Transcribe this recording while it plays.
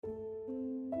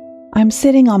I'm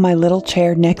sitting on my little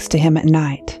chair next to him at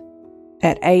night.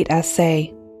 At 8, I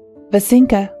say,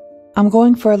 "Vasinka, I'm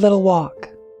going for a little walk."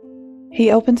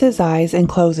 He opens his eyes and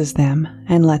closes them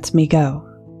and lets me go.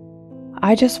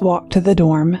 I just walk to the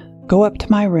dorm, go up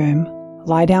to my room,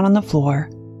 lie down on the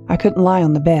floor. I couldn't lie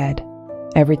on the bed.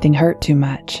 Everything hurt too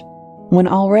much. When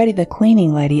already the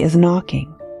cleaning lady is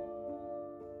knocking.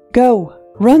 "Go,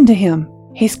 run to him.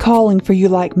 He's calling for you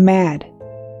like mad."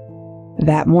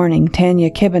 That morning, Tanya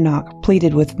Kibanok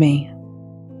pleaded with me.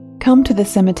 "Come to the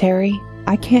cemetery.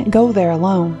 I can't go there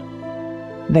alone."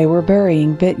 They were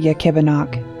burying Vitya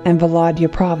Kibanok and Volodya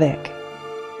Pravik.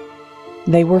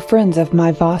 They were friends of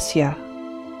my Vasya.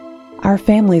 Our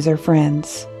families are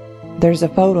friends. There's a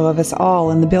photo of us all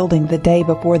in the building the day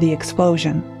before the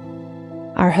explosion.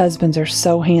 Our husbands are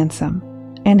so handsome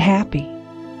and happy.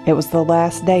 It was the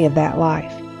last day of that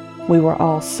life. We were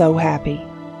all so happy.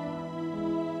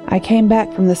 I came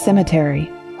back from the cemetery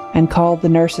and called the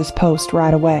nurse's post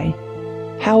right away.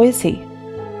 "How is he?"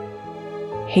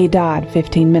 "He died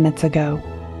 15 minutes ago."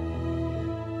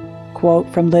 Quote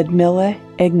from Lyudmila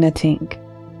Ignatink,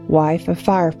 wife of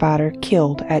firefighter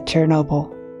killed at Chernobyl.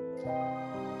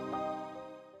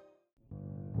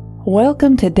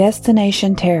 Welcome to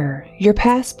Destination Terror, your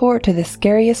passport to the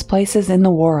scariest places in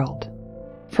the world.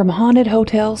 From haunted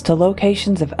hotels to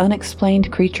locations of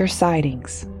unexplained creature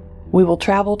sightings, we will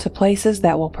travel to places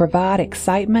that will provide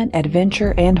excitement,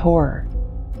 adventure, and horror.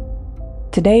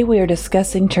 Today we are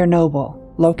discussing Chernobyl,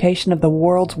 location of the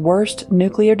world's worst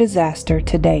nuclear disaster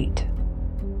to date.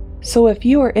 So if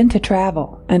you are into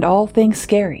travel and all things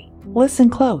scary, listen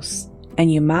close,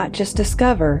 and you might just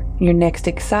discover your next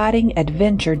exciting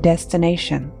adventure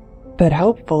destination. But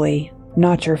hopefully,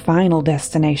 not your final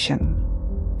destination.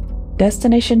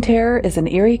 Destination Terror is an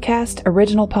EerieCast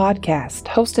original podcast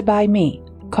hosted by me,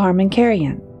 Carmen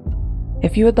Carrion.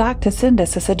 If you would like to send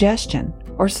us a suggestion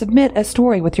or submit a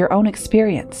story with your own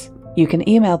experience, you can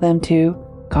email them to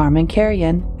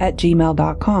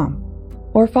carmencarrion@gmail.com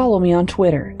or follow me on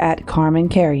Twitter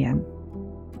 @CarmenCarrion.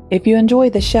 If you enjoy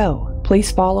the show,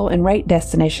 please follow and rate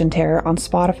Destination Terror on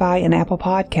Spotify and Apple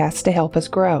Podcasts to help us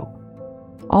grow.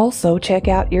 Also, check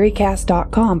out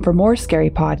EerieCast.com for more scary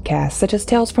podcasts such as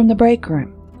Tales from the Break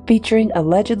Room, featuring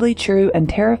allegedly true and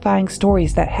terrifying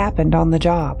stories that happened on the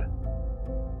job.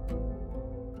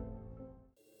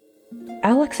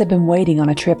 Alex had been waiting on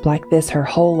a trip like this her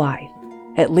whole life.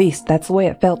 At least that's the way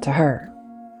it felt to her.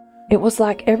 It was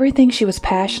like everything she was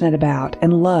passionate about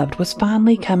and loved was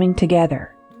finally coming together.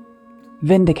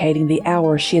 Vindicating the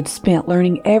hours she had spent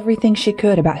learning everything she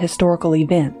could about historical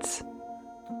events.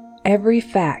 Every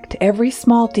fact, every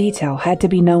small detail had to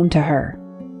be known to her.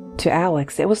 To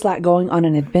Alex, it was like going on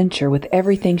an adventure with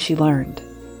everything she learned.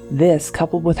 This,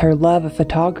 coupled with her love of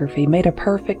photography, made a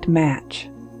perfect match.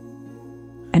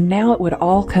 And now it would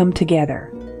all come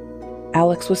together.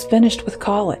 Alex was finished with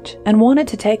college and wanted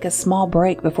to take a small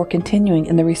break before continuing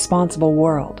in the responsible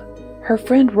world. Her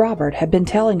friend Robert had been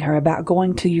telling her about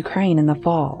going to Ukraine in the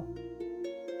fall.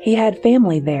 He had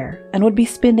family there and would be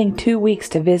spending 2 weeks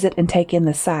to visit and take in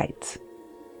the sights.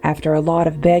 After a lot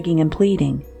of begging and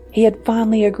pleading, he had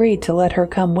finally agreed to let her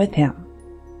come with him.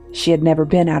 She had never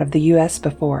been out of the U.S.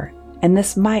 before, and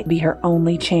this might be her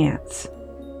only chance.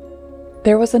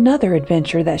 There was another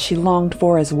adventure that she longed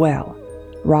for as well.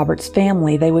 Robert's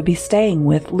family they would be staying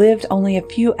with lived only a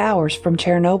few hours from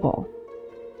Chernobyl.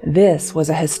 This was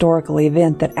a historical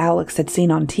event that Alex had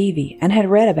seen on TV and had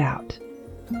read about.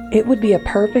 It would be a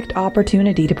perfect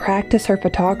opportunity to practice her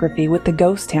photography with the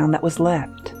ghost town that was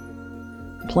left.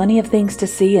 Plenty of things to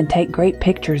see and take great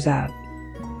pictures of.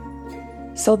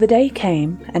 So the day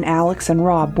came and Alex and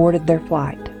Rob boarded their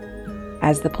flight.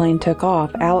 As the plane took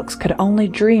off, Alex could only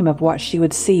dream of what she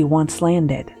would see once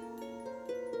landed.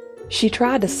 She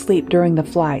tried to sleep during the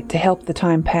flight to help the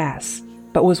time pass,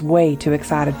 but was way too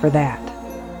excited for that.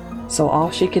 So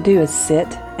all she could do is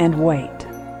sit and wait.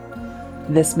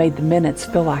 This made the minutes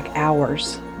feel like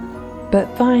hours. But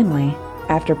finally,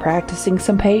 after practicing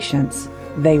some patience,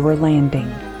 they were landing.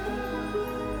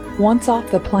 Once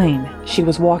off the plane, she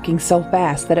was walking so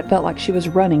fast that it felt like she was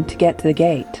running to get to the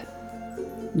gate.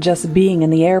 Just being in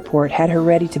the airport had her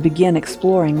ready to begin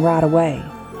exploring right away.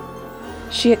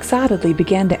 She excitedly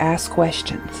began to ask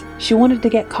questions. She wanted to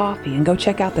get coffee and go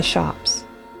check out the shops,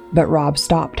 but Rob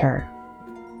stopped her.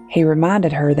 He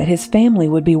reminded her that his family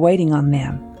would be waiting on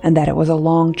them and that it was a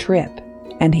long trip,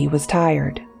 and he was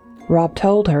tired. Rob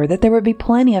told her that there would be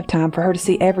plenty of time for her to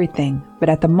see everything, but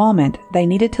at the moment they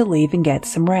needed to leave and get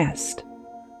some rest.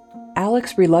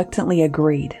 Alex reluctantly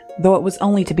agreed, though it was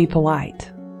only to be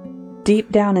polite.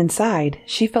 Deep down inside,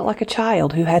 she felt like a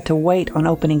child who had to wait on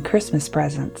opening Christmas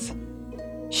presents.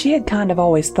 She had kind of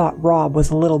always thought Rob was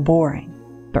a little boring,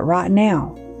 but right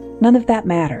now, none of that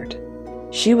mattered.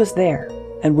 She was there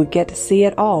and would get to see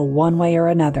it all one way or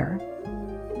another.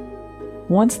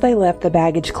 Once they left the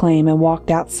baggage claim and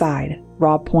walked outside,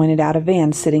 Rob pointed out a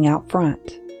van sitting out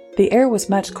front. The air was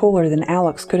much cooler than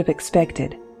Alex could have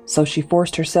expected, so she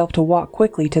forced herself to walk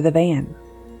quickly to the van.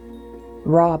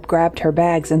 Rob grabbed her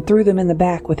bags and threw them in the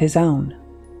back with his own.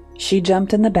 She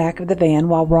jumped in the back of the van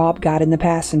while Rob got in the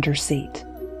passenger seat.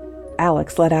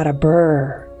 Alex let out a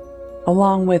brrr,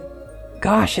 along with,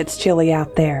 "Gosh, it's chilly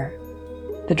out there."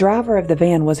 The driver of the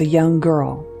van was a young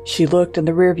girl. She looked in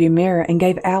the rearview mirror and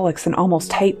gave Alex an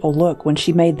almost hateful look when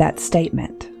she made that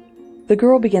statement. The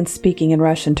girl began speaking in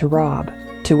Russian to Rob,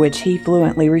 to which he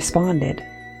fluently responded.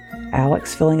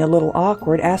 Alex, feeling a little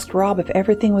awkward, asked Rob if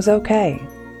everything was okay.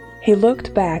 He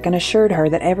looked back and assured her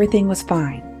that everything was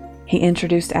fine. He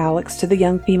introduced Alex to the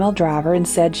young female driver and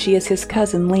said she is his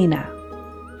cousin Lena.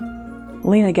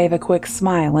 Lena gave a quick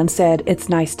smile and said, "It's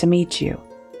nice to meet you."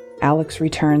 Alex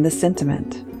returned the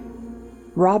sentiment.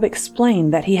 Rob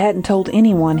explained that he hadn't told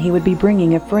anyone he would be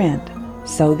bringing a friend,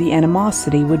 so the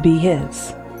animosity would be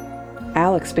his.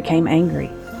 Alex became angry,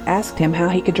 asked him how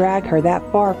he could drag her that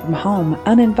far from home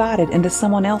uninvited into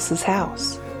someone else's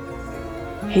house.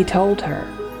 He told her,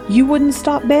 "You wouldn't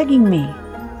stop begging me.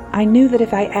 I knew that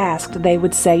if I asked, they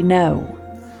would say no,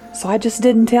 so I just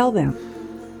didn't tell them.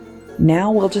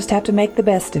 Now we'll just have to make the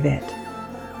best of it."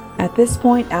 At this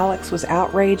point, Alex was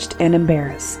outraged and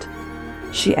embarrassed.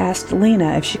 She asked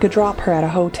Lena if she could drop her at a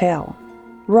hotel.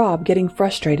 Rob, getting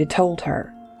frustrated, told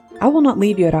her, "I will not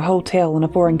leave you at a hotel in a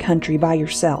foreign country by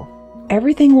yourself.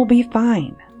 Everything will be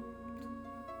fine."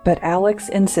 But Alex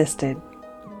insisted.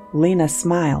 Lena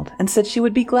smiled and said she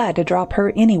would be glad to drop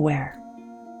her anywhere.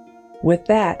 With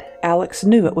that, Alex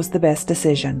knew it was the best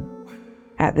decision.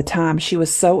 At the time, she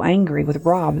was so angry with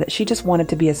Rob that she just wanted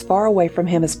to be as far away from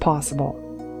him as possible.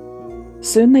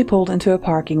 Soon they pulled into a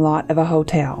parking lot of a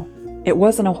hotel. It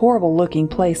wasn't a horrible-looking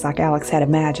place like Alex had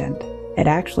imagined. It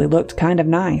actually looked kind of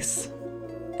nice.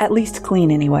 At least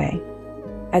clean anyway.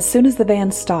 As soon as the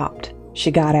van stopped, she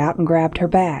got out and grabbed her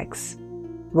bags.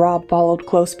 Rob followed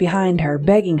close behind her,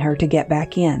 begging her to get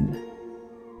back in.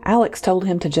 Alex told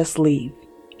him to just leave.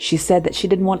 She said that she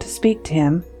didn't want to speak to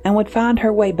him and would find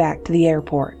her way back to the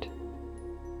airport.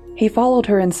 He followed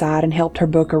her inside and helped her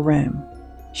book a room.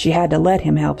 She had to let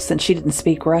him help since she didn't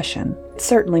speak Russian. It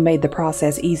certainly made the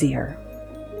process easier.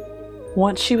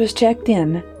 Once she was checked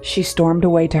in, she stormed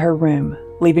away to her room,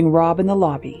 leaving Rob in the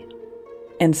lobby.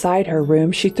 Inside her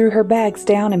room, she threw her bags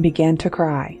down and began to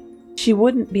cry. She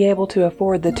wouldn't be able to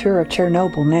afford the tour of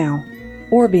Chernobyl now,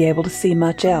 or be able to see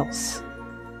much else.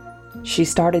 She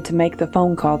started to make the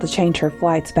phone call to change her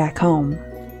flights back home.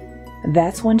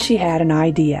 That's when she had an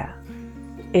idea.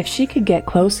 If she could get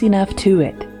close enough to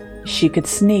it, she could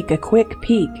sneak a quick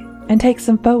peek and take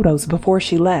some photos before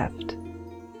she left.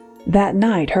 That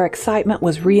night, her excitement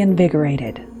was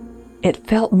reinvigorated. It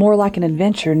felt more like an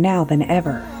adventure now than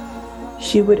ever.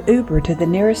 She would Uber to the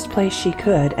nearest place she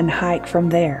could and hike from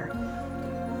there.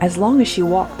 As long as she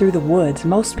walked through the woods,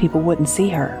 most people wouldn't see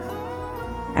her.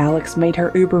 Alex made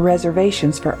her Uber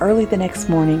reservations for early the next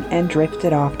morning and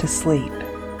drifted off to sleep.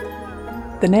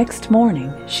 The next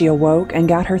morning, she awoke and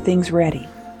got her things ready.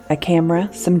 A camera,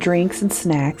 some drinks and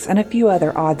snacks, and a few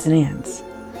other odds and ends.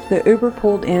 The Uber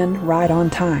pulled in right on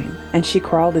time, and she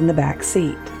crawled in the back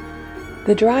seat.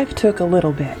 The drive took a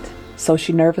little bit, so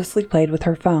she nervously played with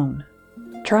her phone,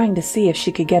 trying to see if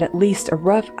she could get at least a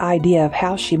rough idea of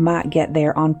how she might get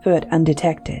there on foot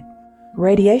undetected.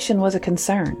 Radiation was a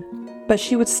concern, but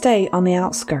she would stay on the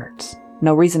outskirts.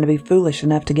 No reason to be foolish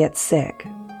enough to get sick.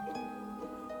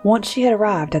 Once she had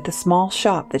arrived at the small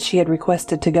shop that she had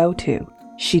requested to go to,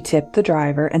 she tipped the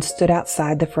driver and stood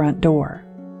outside the front door.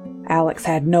 Alex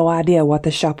had no idea what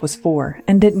the shop was for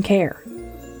and didn't care.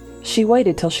 She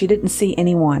waited till she didn't see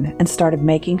anyone and started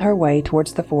making her way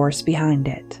towards the forest behind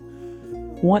it.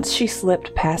 Once she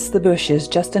slipped past the bushes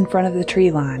just in front of the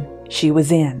tree line, she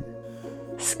was in.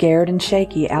 Scared and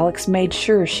shaky, Alex made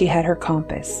sure she had her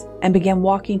compass and began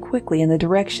walking quickly in the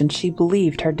direction she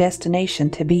believed her destination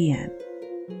to be in.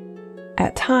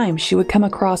 At times, she would come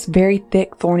across very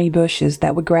thick, thorny bushes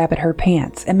that would grab at her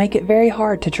pants and make it very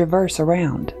hard to traverse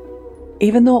around.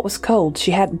 Even though it was cold,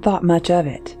 she hadn't thought much of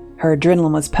it. Her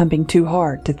adrenaline was pumping too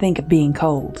hard to think of being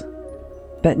cold.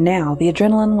 But now the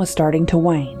adrenaline was starting to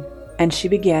wane, and she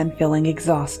began feeling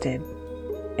exhausted.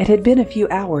 It had been a few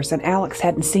hours and Alex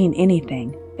hadn't seen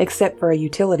anything except for a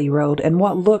utility road and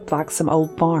what looked like some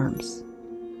old farms.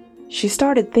 She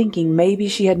started thinking maybe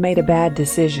she had made a bad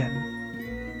decision.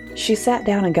 She sat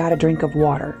down and got a drink of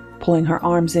water, pulling her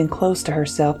arms in close to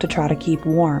herself to try to keep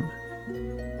warm.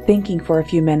 Thinking for a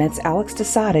few minutes, Alex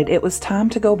decided it was time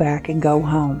to go back and go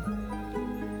home.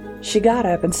 She got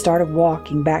up and started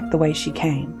walking back the way she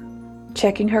came,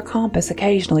 checking her compass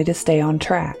occasionally to stay on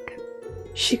track.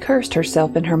 She cursed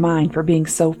herself in her mind for being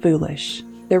so foolish.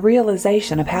 The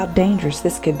realization of how dangerous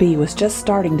this could be was just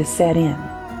starting to set in.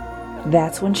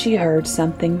 That's when she heard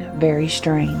something very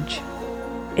strange.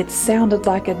 It sounded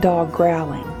like a dog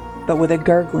growling, but with a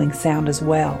gurgling sound as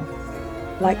well.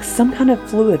 Like some kind of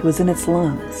fluid was in its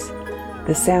lungs.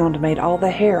 The sound made all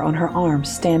the hair on her arms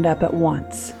stand up at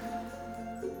once.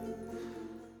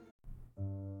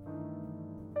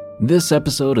 This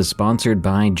episode is sponsored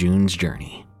by June's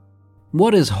Journey.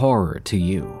 What is horror to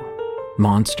you?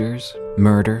 Monsters?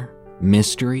 Murder?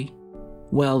 Mystery?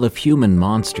 Well, if human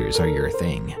monsters are your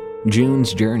thing,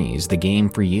 June's Journey is the game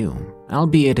for you,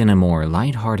 albeit in a more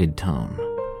lighthearted tone.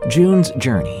 June's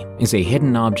Journey is a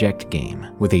hidden object game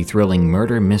with a thrilling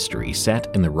murder mystery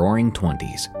set in the roaring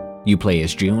 20s. You play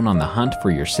as June on the hunt for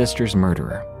your sister's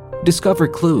murderer. Discover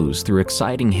clues through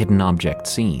exciting hidden object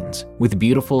scenes with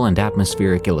beautiful and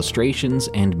atmospheric illustrations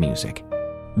and music.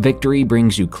 Victory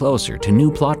brings you closer to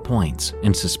new plot points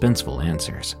and suspenseful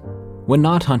answers. When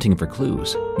not hunting for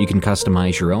clues, you can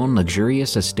customize your own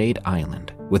luxurious estate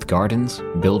island with gardens,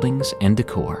 buildings, and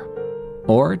decor.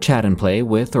 Or chat and play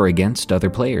with or against other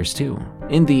players too,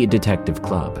 in the Detective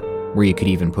Club, where you could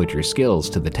even put your skills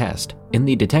to the test in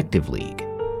the Detective League.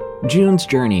 June's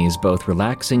Journey is both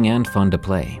relaxing and fun to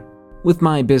play. With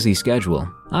my busy schedule,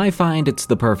 I find it's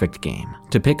the perfect game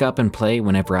to pick up and play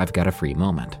whenever I've got a free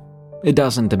moment. It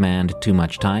doesn't demand too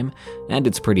much time, and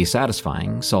it's pretty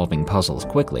satisfying solving puzzles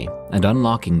quickly and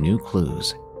unlocking new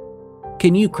clues.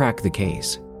 Can you crack the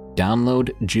case? Download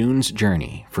June's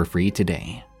Journey for free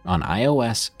today on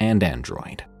iOS and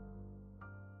Android.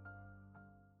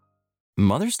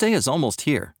 Mother's Day is almost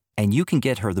here, and you can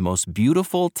get her the most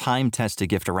beautiful time-tested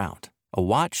gift around, a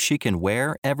watch she can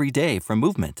wear every day from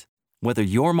Movement. Whether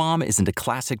your mom is into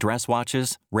classic dress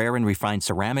watches, rare and refined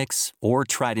ceramics, or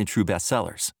tried-and-true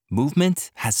bestsellers,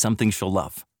 Movement has something she'll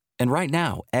love. And right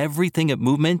now, everything at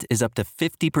Movement is up to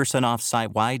 50% off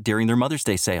site-wide during their Mother's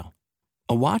Day sale.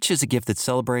 A watch is a gift that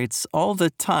celebrates all the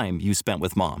time you spent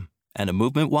with mom, and a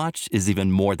Movement watch is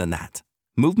even more than that.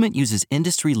 Movement uses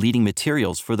industry-leading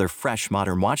materials for their fresh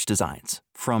modern watch designs,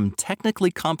 from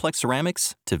technically complex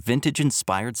ceramics to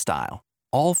vintage-inspired style.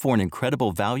 All for an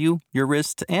incredible value your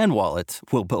wrist and wallet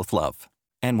will both love.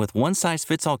 And with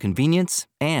one-size-fits-all convenience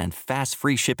and fast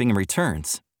free shipping and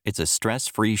returns, it's a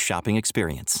stress-free shopping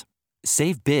experience.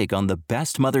 Save big on the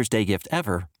best Mother's Day gift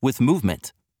ever with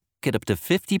Movement. Get up to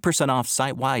 50% off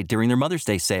site-wide during their Mother's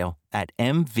Day sale at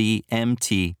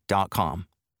mvmt.com.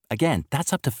 Again,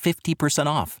 that's up to 50%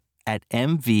 off at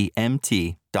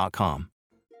mvmt.com.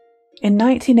 In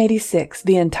 1986,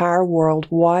 the entire world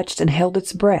watched and held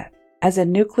its breath as a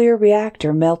nuclear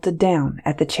reactor melted down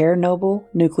at the Chernobyl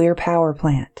nuclear power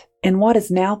plant in what is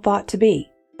now thought to be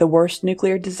the worst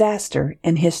nuclear disaster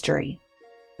in history.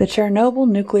 The Chernobyl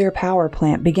nuclear power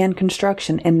plant began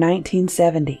construction in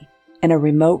 1970 in a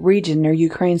remote region near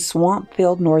Ukraine's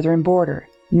swamp-filled northern border,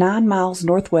 9 miles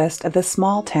northwest of the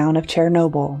small town of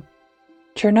Chernobyl.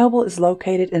 Chernobyl is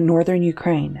located in northern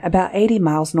Ukraine, about 80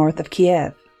 miles north of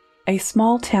Kiev. A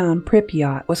small town,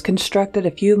 Pripyat, was constructed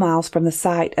a few miles from the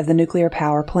site of the nuclear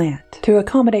power plant to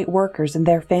accommodate workers and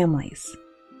their families.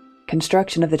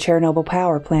 Construction of the Chernobyl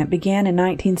power plant began in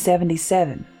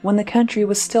 1977, when the country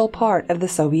was still part of the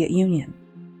Soviet Union.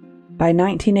 By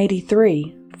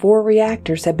 1983, 4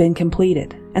 reactors had been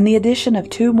completed, and the addition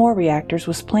of 2 more reactors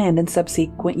was planned in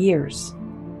subsequent years.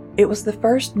 It was the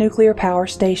first nuclear power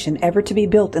station ever to be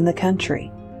built in the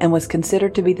country, and was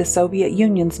considered to be the Soviet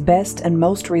Union's best and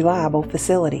most reliable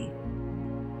facility.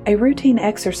 A routine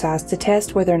exercise to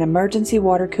test whether an emergency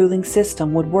water cooling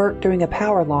system would work during a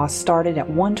power loss started at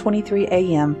 1:23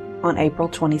 a.m. on April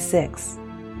 26.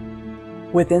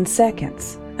 Within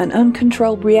seconds, an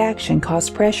uncontrolled reaction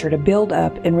caused pressure to build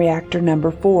up in reactor number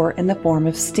 4 in the form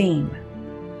of steam.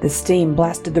 The steam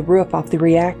blasted the roof off the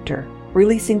reactor,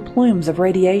 releasing plumes of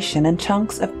radiation and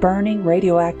chunks of burning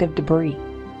radioactive debris.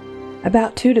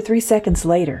 About 2 to 3 seconds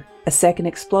later, a second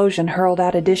explosion hurled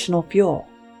out additional fuel.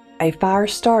 A fire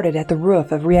started at the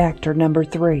roof of reactor number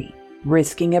 3,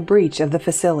 risking a breach of the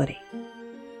facility.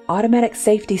 Automatic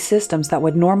safety systems that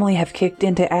would normally have kicked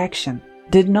into action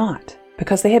did not,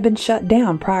 because they had been shut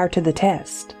down prior to the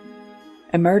test.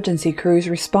 Emergency crews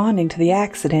responding to the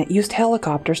accident used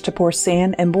helicopters to pour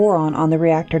sand and boron on the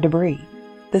reactor debris.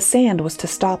 The sand was to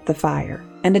stop the fire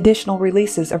and additional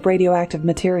releases of radioactive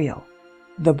material.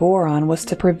 The boron was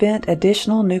to prevent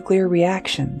additional nuclear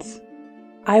reactions.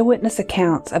 Eyewitness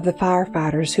accounts of the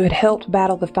firefighters who had helped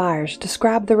battle the fires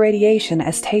described the radiation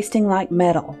as tasting like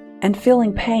metal and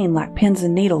feeling pain like pins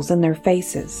and needles in their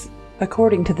faces,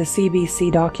 according to the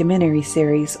CBC documentary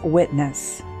series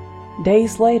Witness.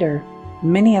 Days later,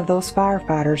 many of those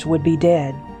firefighters would be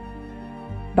dead.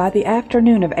 By the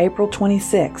afternoon of April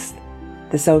 26th,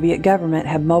 the Soviet government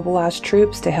had mobilized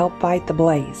troops to help fight the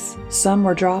blaze. Some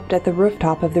were dropped at the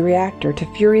rooftop of the reactor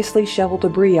to furiously shovel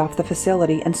debris off the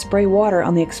facility and spray water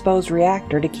on the exposed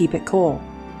reactor to keep it cool.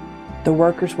 The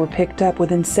workers were picked up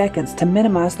within seconds to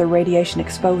minimize the radiation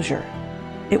exposure.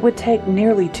 It would take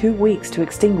nearly 2 weeks to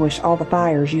extinguish all the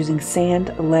fires using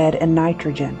sand, lead, and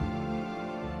nitrogen.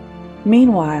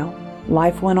 Meanwhile,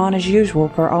 life went on as usual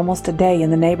for almost a day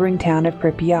in the neighboring town of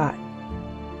Pripyat.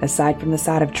 Aside from the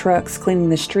sight of trucks cleaning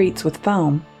the streets with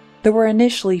foam, there were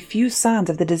initially few signs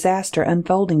of the disaster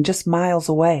unfolding just miles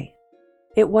away.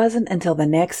 It wasn't until the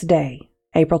next day,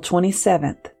 April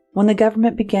 27th, when the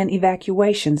government began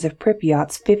evacuations of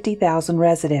Pripyat's 50,000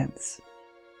 residents.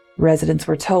 Residents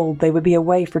were told they would be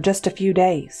away for just a few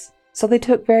days, so they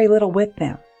took very little with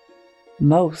them.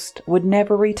 Most would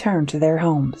never return to their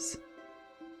homes.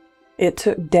 It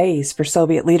took days for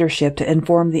Soviet leadership to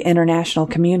inform the international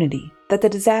community that the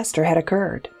disaster had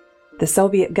occurred. The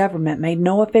Soviet government made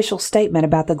no official statement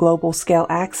about the global-scale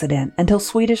accident until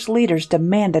Swedish leaders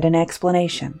demanded an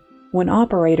explanation, when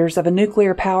operators of a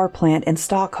nuclear power plant in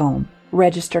Stockholm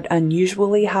registered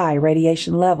unusually high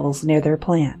radiation levels near their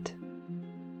plant.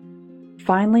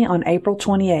 Finally, on April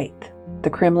 28th, the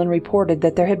Kremlin reported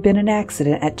that there had been an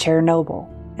accident at Chernobyl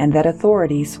and that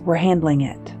authorities were handling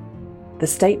it. The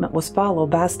statement was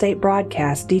followed by a state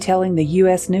broadcast detailing the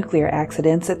U.S. nuclear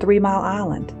accidents at 3 Mile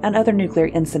Island and other nuclear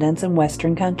incidents in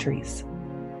Western countries.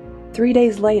 3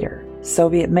 days later,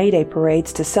 Soviet May Day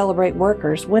parades to celebrate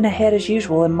workers went ahead as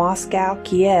usual in Moscow,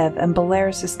 Kiev, and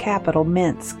Belarus's capital,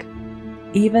 Minsk,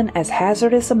 even as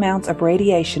hazardous amounts of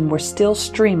radiation were still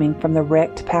streaming from the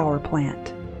wrecked power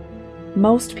plant.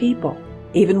 Most people,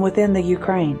 even within the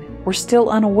Ukraine, were still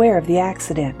unaware of the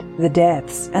accident, the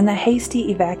deaths, and the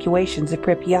hasty evacuations of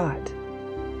Pripyat.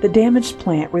 The damaged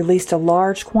plant released a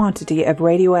large quantity of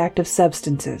radioactive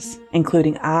substances,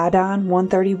 including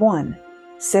iodine-131,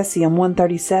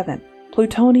 cesium-137,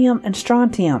 plutonium, and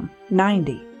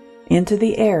strontium-90, into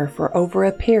the air for over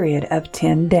a period of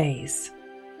 10 days.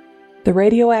 The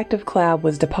radioactive cloud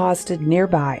was deposited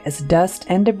nearby as dust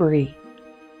and debris,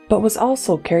 but was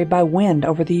also carried by wind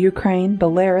over the Ukraine,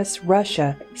 Belarus,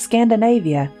 Russia,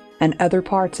 Scandinavia, and other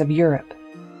parts of Europe.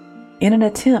 In an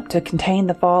attempt to contain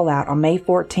the fallout on May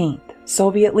 14th,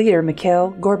 Soviet leader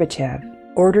Mikhail Gorbachev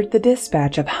ordered the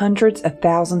dispatch of hundreds of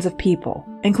thousands of people,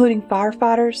 including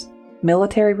firefighters,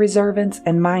 military reservists,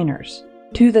 and miners,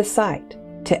 to the site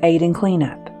to aid in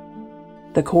cleanup.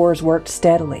 The Corps worked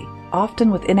steadily,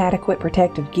 often with inadequate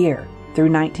protective gear, through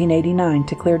 1989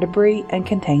 to clear debris and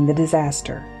contain the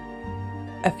disaster.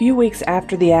 A few weeks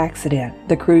after the accident,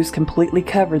 the crews completely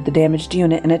covered the damaged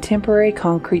unit in a temporary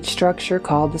concrete structure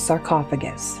called the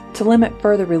sarcophagus to limit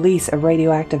further release of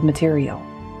radioactive material.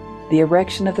 The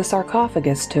erection of the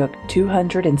sarcophagus took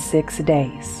 206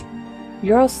 days.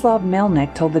 Yaroslav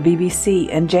Melnik told the BBC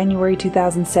in January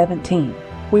 2017,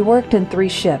 "We worked in 3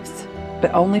 shifts,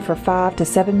 but only for 5 to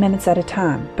 7 minutes at a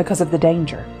time because of the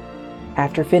danger.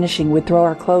 After finishing, we'd throw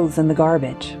our clothes in the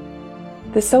garbage."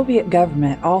 The Soviet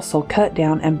government also cut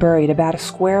down and buried about a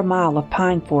square mile of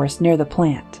pine forest near the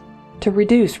plant to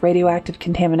reduce radioactive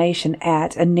contamination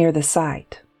at and near the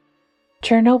site.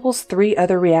 Chernobyl's 3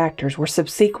 other reactors were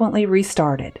subsequently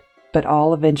restarted, but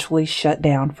all eventually shut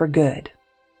down for good,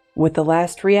 with the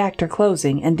last reactor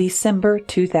closing in December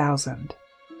 2000.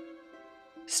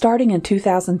 Starting in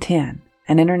 2010,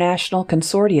 an international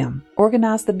consortium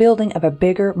organized the building of a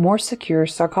bigger, more secure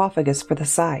sarcophagus for the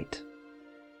site.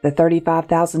 The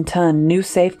 35,000-ton new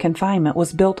safe confinement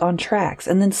was built on tracks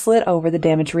and then slid over the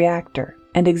damaged reactor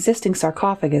and existing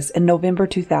sarcophagus in November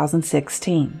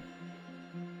 2016.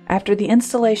 After the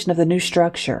installation of the new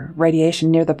structure,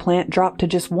 radiation near the plant dropped to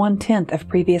just 1/10 of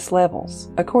previous levels,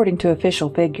 according to official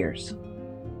figures.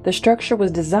 The structure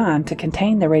was designed to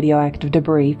contain the radioactive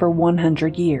debris for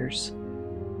 100 years.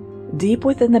 Deep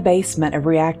within the basement of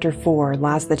Reactor 4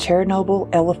 lies the Chernobyl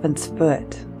Elephant's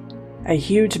Foot, a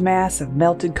huge mass of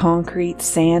melted concrete,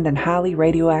 sand, and highly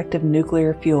radioactive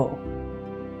nuclear fuel.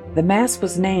 The mass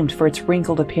was named for its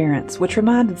wrinkled appearance, which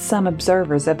reminded some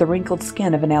observers of the wrinkled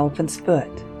skin of an elephant's foot.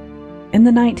 In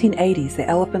the 1980s, the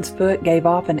elephant's foot gave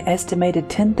off an estimated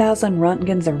 10,000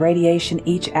 roentgens of radiation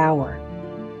each hour,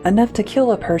 enough to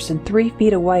kill a person 3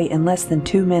 feet away in less than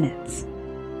 2 minutes.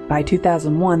 By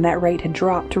 2001, that rate had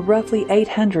dropped to roughly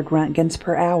 800 roentgens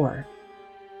per hour.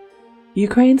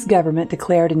 Ukraine's government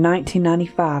declared in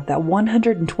 1995 that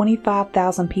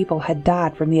 125,000 people had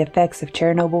died from the effects of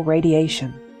Chernobyl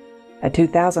radiation. A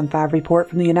 2005 report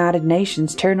from the United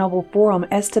Nations Chernobyl Forum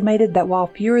estimated that while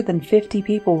fewer than 50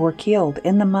 people were killed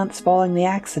in the months following the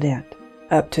accident,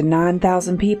 up to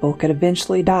 9,000 people could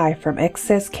eventually die from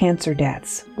excess cancer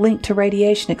deaths linked to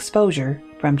radiation exposure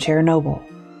from Chernobyl.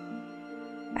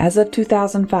 As of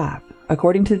 2005,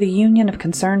 according to the Union of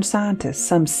Concerned Scientists,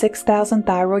 some 6,000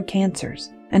 thyroid cancers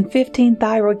and 15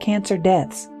 thyroid cancer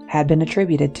deaths had been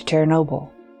attributed to Chernobyl.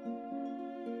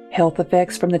 Health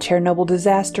effects from the Chernobyl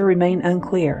disaster remain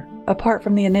unclear, apart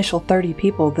from the initial 30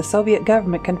 people the Soviet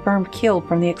government confirmed killed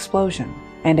from the explosion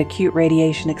and acute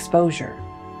radiation exposure.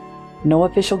 No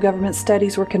official government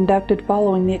studies were conducted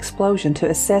following the explosion to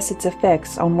assess its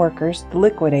effects on workers, the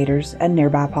liquidators, and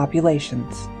nearby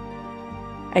populations.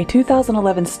 A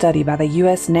 2011 study by the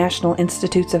U.S. National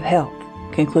Institutes of Health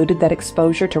concluded that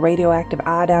exposure to radioactive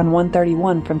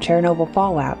iodine-131 from Chernobyl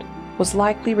fallout was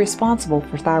likely responsible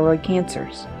for thyroid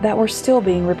cancers that were still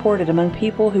being reported among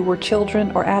people who were children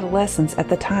or adolescents at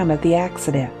the time of the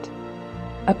accident.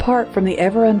 Apart from the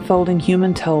ever-unfolding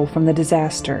human toll from the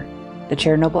disaster, the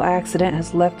Chernobyl accident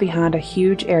has left behind a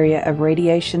huge area of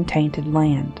radiation-tainted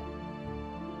land.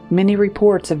 Many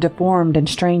reports of deformed and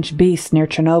strange beasts near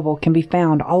Chernobyl can be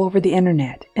found all over the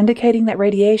internet, indicating that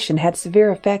radiation had severe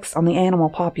effects on the animal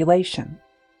population.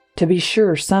 To be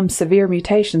sure, some severe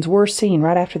mutations were seen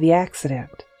right after the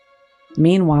accident.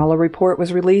 Meanwhile, a report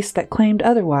was released that claimed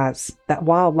otherwise, that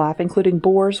wildlife including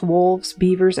boars, wolves,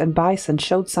 beavers, and bison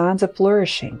showed signs of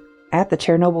flourishing at the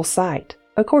Chernobyl site,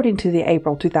 according to the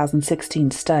April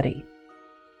 2016 study.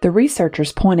 The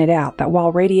researchers pointed out that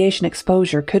while radiation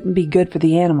exposure couldn't be good for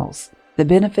the animals, the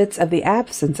benefits of the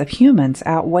absence of humans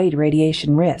outweighed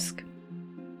radiation risk.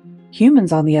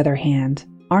 Humans, on the other hand,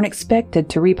 aren't expected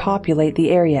to repopulate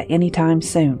the area anytime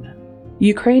soon.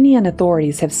 Ukrainian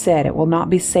authorities have said it will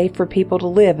not be safe for people to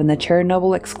live in the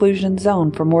Chernobyl exclusion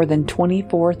zone for more than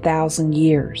 24,000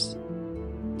 years.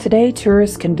 Today,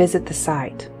 tourists can visit the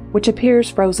site, which appears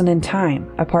frozen in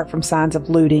time, apart from signs of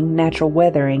looting, natural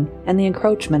weathering, and the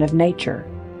encroachment of nature.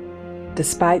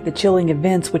 Despite the chilling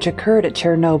events which occurred at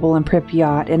Chernobyl and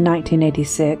Pripyat in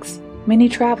 1986, many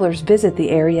travelers visit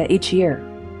the area each year.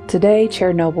 Today,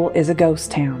 Chernobyl is a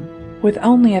ghost town, with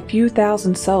only a few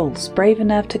thousand souls brave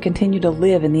enough to continue to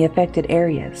live in the affected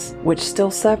areas, which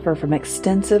still suffer from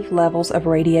extensive levels of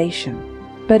radiation.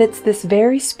 But it's this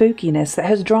very spookiness that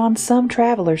has drawn some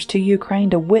travelers to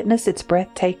Ukraine to witness its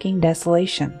breathtaking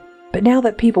desolation. But now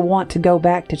that people want to go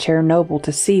back to Chernobyl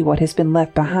to see what has been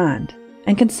left behind,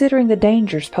 and considering the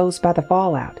dangers posed by the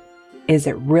fallout, is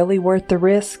it really worth the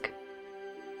risk?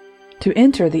 To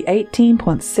enter the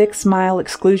 18.6-mile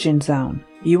exclusion zone,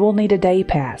 you will need a day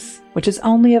pass, which is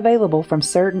only available from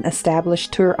certain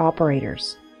established tour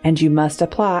operators, and you must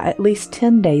apply at least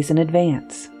 10 days in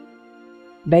advance.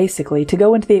 Basically, to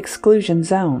go into the exclusion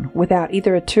zone without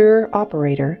either a tour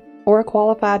operator or a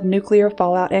qualified nuclear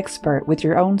fallout expert with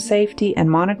your own safety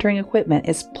and monitoring equipment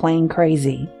is plain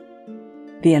crazy.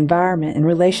 The environment in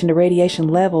relation to radiation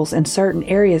levels in certain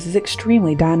areas is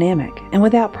extremely dynamic, and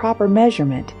without proper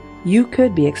measurement, you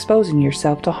could be exposing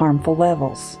yourself to harmful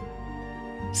levels.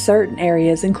 Certain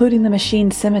areas, including the machine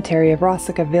cemetery of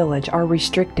Rossika village, are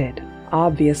restricted.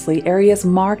 Obviously, areas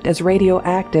marked as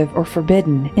radioactive or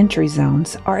forbidden entry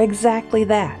zones are exactly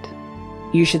that.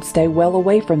 You should stay well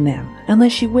away from them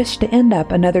unless you wish to end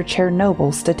up another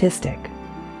Chernobyl statistic.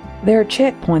 There are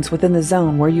checkpoints within the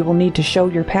zone where you will need to show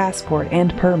your passport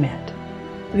and permit.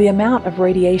 The amount of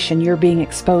radiation you're being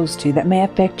exposed to that may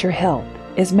affect your health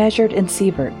is measured in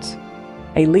sieverts.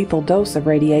 A lethal dose of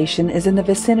radiation is in the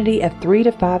vicinity of 3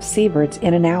 to 5 sieverts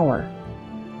in an hour.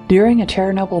 During a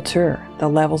Chernobyl tour, the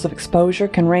levels of exposure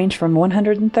can range from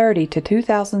 130 to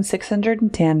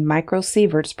 2,610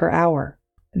 microsieverts per hour.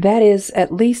 That is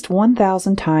at least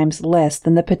 1,000 times less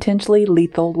than the potentially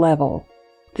lethal level.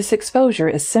 This exposure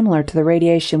is similar to the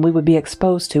radiation we would be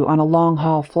exposed to on a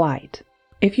long-haul flight.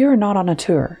 If you are not on a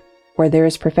tour, where there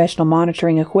is professional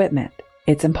monitoring equipment,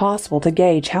 it's impossible to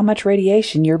gauge how much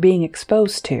radiation you're being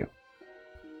exposed to.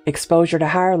 Exposure to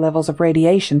higher levels of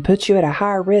radiation puts you at a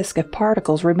higher risk of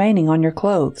particles remaining on your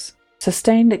clothes.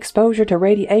 Sustained exposure to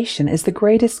radiation is the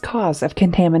greatest cause of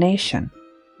contamination.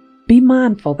 Be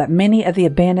mindful that many of the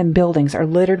abandoned buildings are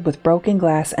littered with broken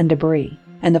glass and debris,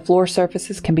 and the floor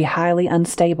surfaces can be highly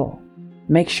unstable.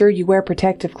 Make sure you wear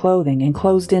protective clothing and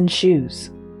closed-in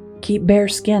shoes. Keep bare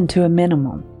skin to a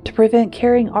minimum to prevent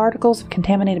carrying articles of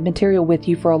contaminated material with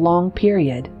you for a long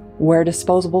period. Wear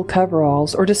disposable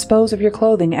coveralls or dispose of your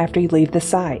clothing after you leave the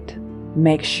site.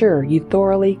 Make sure you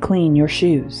thoroughly clean your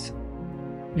shoes.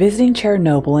 Visiting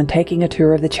Chernobyl and taking a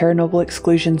tour of the Chernobyl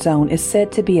exclusion zone is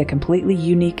said to be a completely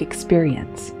unique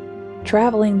experience.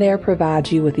 Traveling there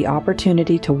provides you with the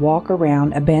opportunity to walk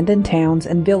around abandoned towns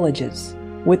and villages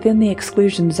within the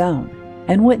exclusion zone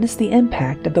and witness the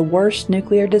impact of the worst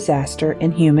nuclear disaster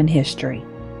in human history.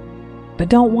 But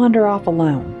don't wander off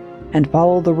alone and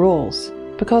follow the rules,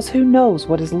 because who knows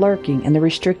what is lurking in the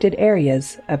restricted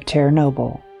areas of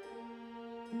Chernobyl.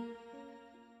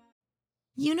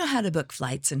 You know how to book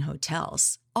flights and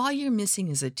hotels. All you're missing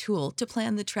is a tool to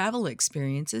plan the travel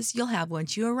experiences you'll have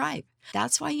once you arrive.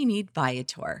 That's why you need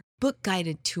Viator. Book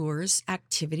guided tours,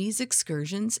 activities,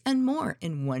 excursions, and more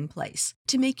in one place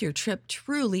to make your trip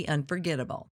truly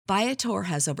unforgettable. Viator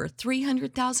has over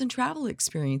 300,000 travel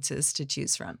experiences to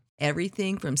choose from.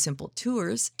 Everything from simple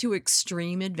tours to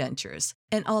extreme adventures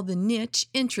and all the niche,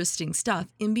 interesting stuff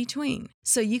in between.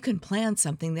 So you can plan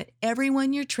something that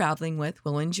everyone you're traveling with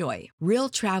will enjoy. Real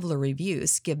traveler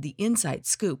reviews give the inside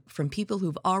scoop from people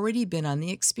who've already been on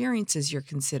the experiences you're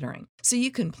considering. So you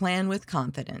can plan with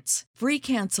confidence. Free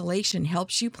cancellation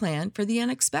helps you plan for the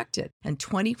unexpected. And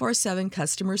 24/7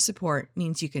 customer support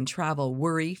means you can travel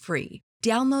worry-free.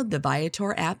 Download the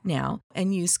Viator app now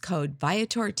and use code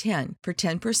Viator10 for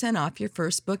 10% off your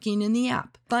first booking in the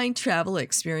app. Find travel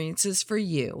experiences for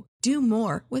you. Do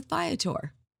more with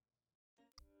Viator.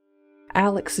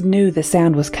 Alex knew the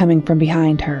sound was coming from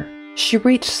behind her. She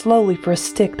reached slowly for a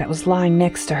stick that was lying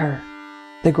next to her.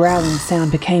 The growling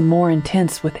sound became more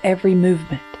intense with every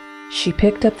movement. She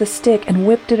picked up the stick and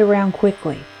whipped it around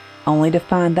quickly, only to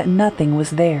find that nothing was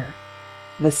there.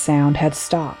 The sound had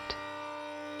stopped.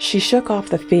 She shook off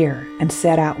the fear and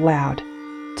said out loud,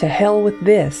 "To hell with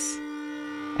this,"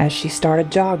 as she started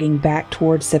jogging back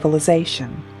toward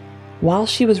civilization. While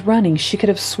she was running, she could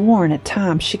have sworn at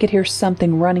times she could hear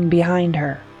something running behind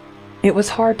her. It was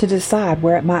hard to decide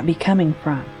where it might be coming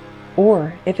from,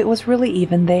 or if it was really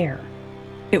even there.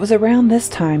 It was around this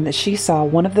time that she saw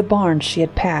one of the barns she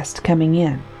had passed coming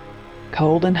in.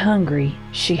 Cold and hungry,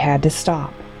 she had to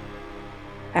stop.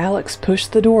 Alex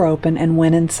pushed the door open and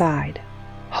went inside,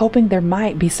 hoping there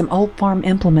might be some old farm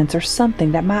implements or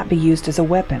something that might be used as a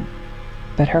weapon.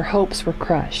 But her hopes were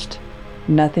crushed.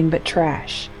 Nothing but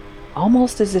trash,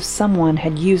 almost as if someone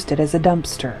had used it as a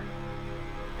dumpster.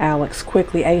 Alex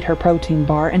quickly ate her protein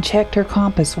bar and checked her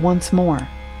compass once more.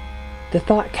 The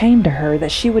thought came to her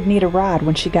that she would need a ride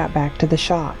when she got back to the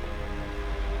shop.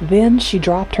 Then she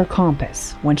dropped her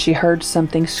compass when she heard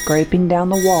something scraping down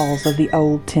the walls of the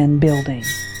old tin building.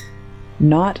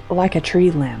 Not like a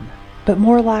tree limb, but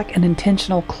more like an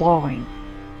intentional clawing.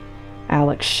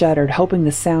 Alex shuddered, hoping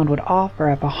the sound would offer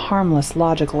up a harmless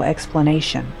logical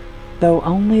explanation, though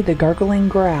only the gurgling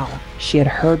growl she had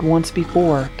heard once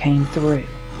before came through.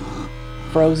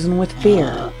 Frozen with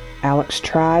fear, Alex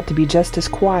tried to be just as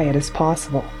quiet as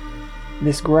possible.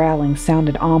 This growling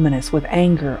sounded ominous with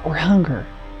anger or hunger,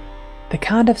 the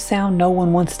kind of sound no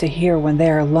one wants to hear when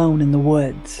they are alone in the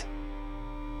woods.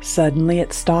 Suddenly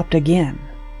it stopped again.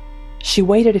 She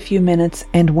waited a few minutes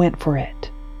and went for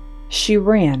it. She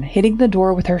ran, hitting the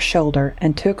door with her shoulder,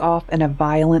 and took off in a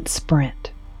violent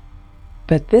sprint.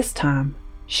 But this time,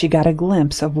 she got a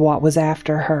glimpse of what was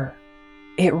after her.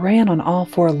 It ran on all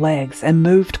four legs and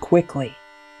moved quickly.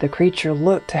 The creature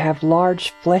looked to have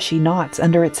large, fleshy knots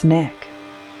under its neck.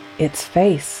 Its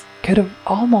face could have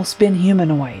almost been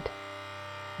humanoid.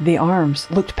 The arms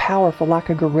looked powerful like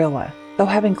a gorilla, though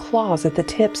having claws at the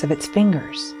tips of its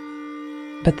fingers.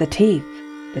 But the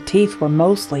teeth were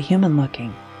mostly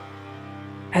human-looking.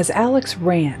 As Alex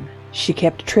ran, she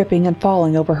kept tripping and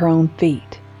falling over her own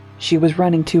feet. She was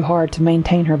running too hard to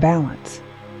maintain her balance.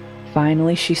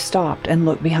 Finally, she stopped and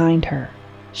looked behind her.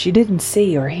 She didn't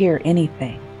see or hear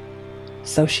anything,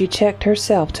 so she checked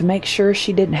herself to make sure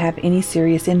she didn't have any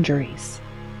serious injuries.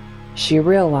 She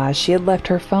realized she had left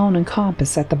her phone and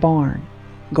compass at the barn.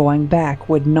 Going back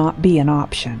would not be an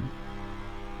option.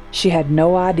 She had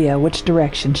no idea which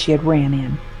direction she had ran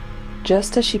in.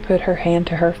 Just as she put her hand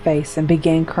to her face and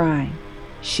began crying,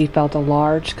 she felt a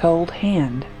large, cold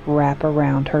hand wrap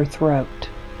around her throat.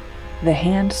 The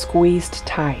hand squeezed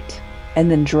tight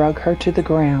and then drug her to the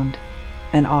ground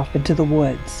and off into the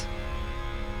woods.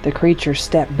 The creature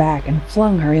stepped back and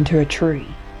flung her into a tree.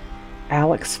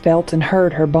 Alex felt and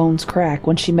heard her bones crack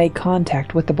when she made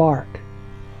contact with the bark.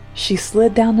 She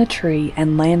slid down the tree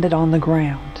and landed on the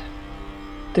ground.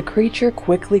 The creature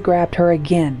quickly grabbed her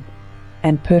again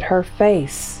and put her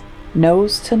face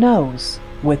nose to nose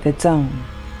with its own.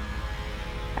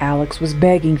 Alex was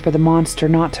begging for the monster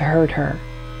not to hurt her.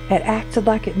 It acted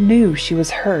like it knew she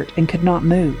was hurt and could not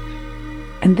move.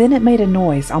 And then it made a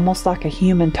noise almost like a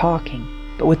human talking,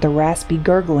 but with the raspy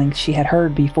gurgling she had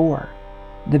heard before.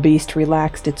 The beast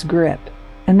relaxed its grip,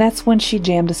 and that's when she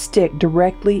jammed a stick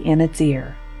directly in its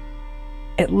ear.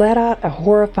 It let out a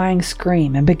horrifying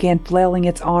scream and began flailing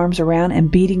its arms around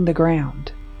and beating the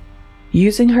ground.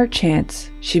 Using her chance,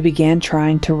 she began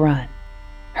trying to run.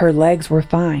 Her legs were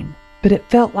fine, but it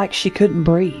felt like she couldn't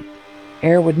breathe.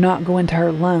 Air would not go into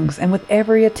her lungs, and with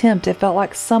every attempt it felt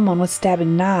like someone was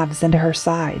stabbing knives into her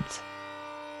sides.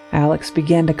 Alex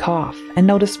began to cough and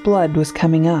noticed blood was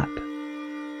coming up.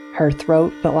 Her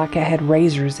throat felt like it had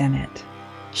razors in it.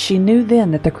 She knew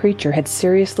then that the creature had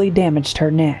seriously damaged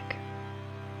her neck.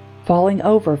 Falling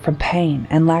over from pain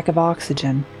and lack of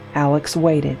oxygen, Alex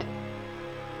waited.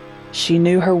 She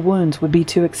knew her wounds would be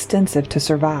too extensive to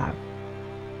survive.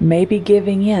 Maybe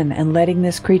giving in and letting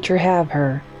this creature have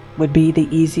her would be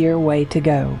the easier way to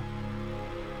go.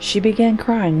 She began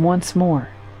crying once more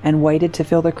and waited to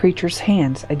feel the creature's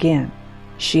hands again.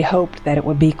 She hoped that it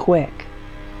would be quick.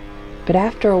 But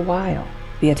after a while,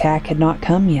 the attack had not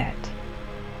come yet.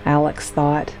 Alex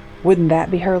thought, wouldn't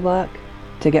that be her luck?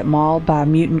 To get mauled by a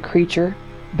mutant creature,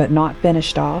 but not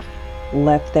finished off,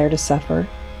 left there to suffer?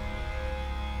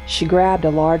 She grabbed a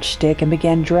large stick and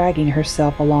began dragging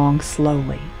herself along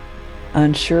slowly.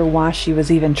 Unsure why she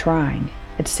was even trying,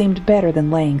 it seemed better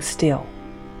than laying still.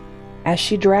 As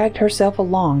she dragged herself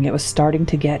along, it was starting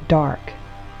to get dark.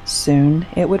 Soon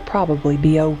it would probably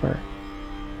be over.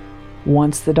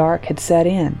 Once the dark had set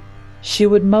in, she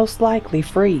would most likely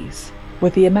freeze,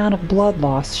 with the amount of blood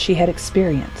loss she had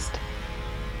experienced.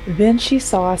 Then she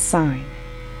saw a sign.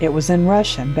 It was in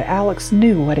Russian, but Alex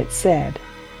knew what it said.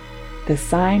 The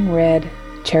sign read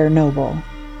Chernobyl,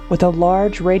 with a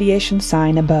large radiation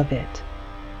sign above it.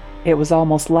 It was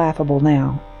almost laughable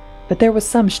now, but there was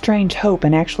some strange hope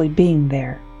in actually being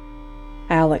there.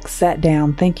 Alex sat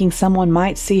down thinking someone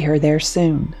might see her there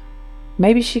soon.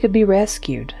 Maybe she could be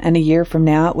rescued, and a year from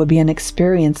now it would be an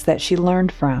experience that she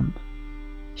learned from.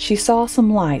 She saw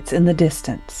some lights in the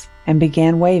distance and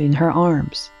began waving her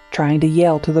arms, trying to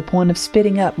yell to the point of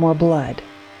spitting up more blood.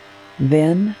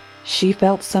 Then she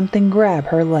felt something grab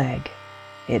her leg.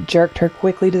 It jerked her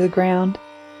quickly to the ground,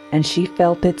 and she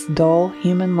felt its dull,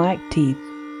 human-like teeth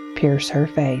pierce her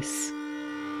face.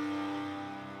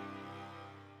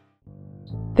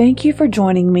 Thank you for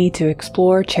joining me to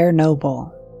explore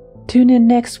Chernobyl. Tune in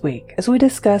next week as we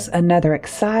discuss another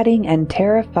exciting and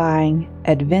terrifying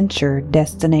adventure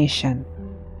destination.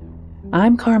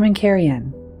 I'm Carmen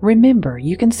Carrion. Remember,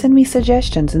 you can send me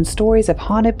suggestions and stories of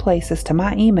haunted places to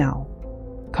my email,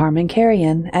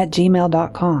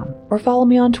 carmencarrion@gmail.com, or follow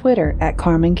me on Twitter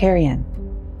 @CarmenCarrion.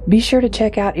 Be sure to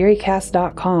check out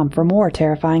eeriecast.com for more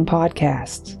terrifying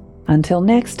podcasts. Until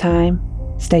next time,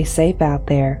 stay safe out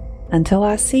there until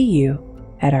I see you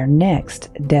at our next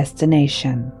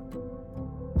destination.